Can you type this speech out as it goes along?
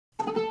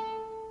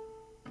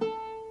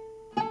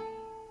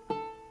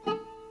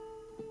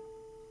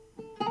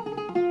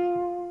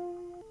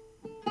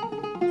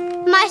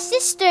my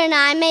sister and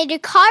I made a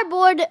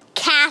cardboard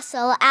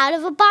castle out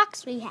of a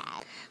box we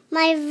had.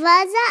 My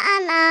brother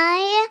and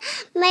I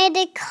made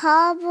a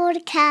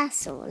cardboard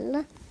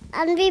castle.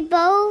 And we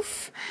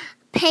both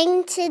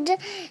painted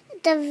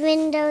the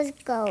windows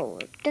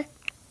gold.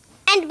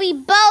 And we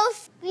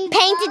both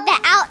painted the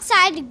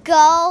outside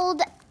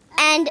gold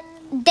and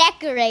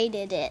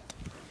decorated it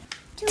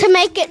to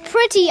make it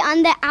pretty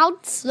on the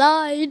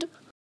outside.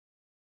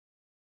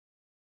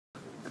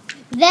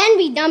 Then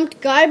we dumped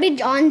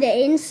garbage on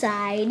the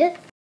inside.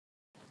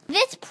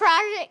 This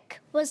project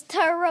was to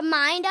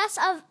remind us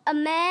of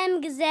Imam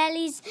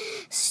Ghazali's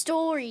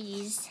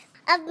stories.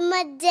 Of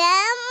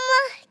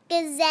Madame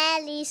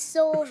Ghazali's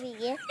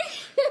story.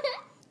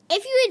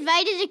 If you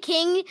invited a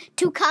king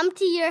to come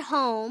to your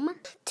home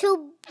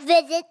to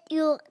visit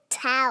your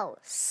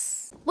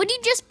house, would you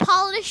just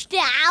polish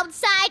the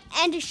outside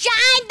and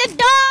shine the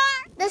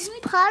door? Just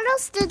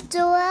polish the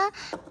door.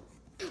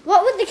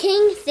 What would the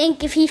king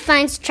think if he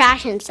finds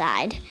trash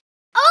inside?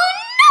 Oh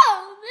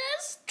no!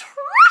 There's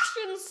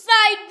trash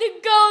inside the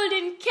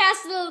golden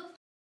castle!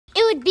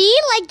 It would be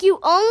like you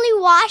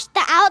only washed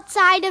the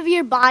outside of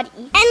your body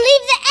and leave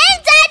the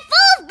inside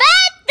full of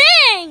bad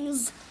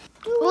things!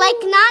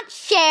 Like not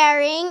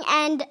sharing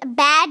and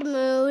bad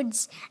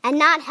moods and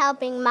not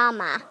helping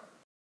Mama.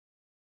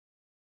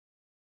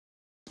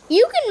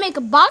 You can make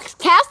a box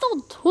castle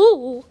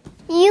too.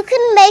 You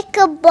can make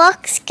a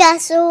box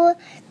castle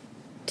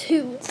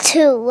too.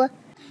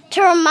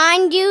 To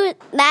remind you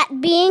that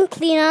being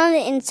clean on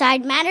the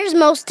inside matters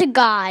most to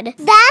God.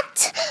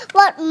 That's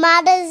what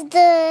matters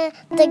to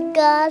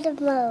God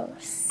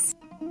most.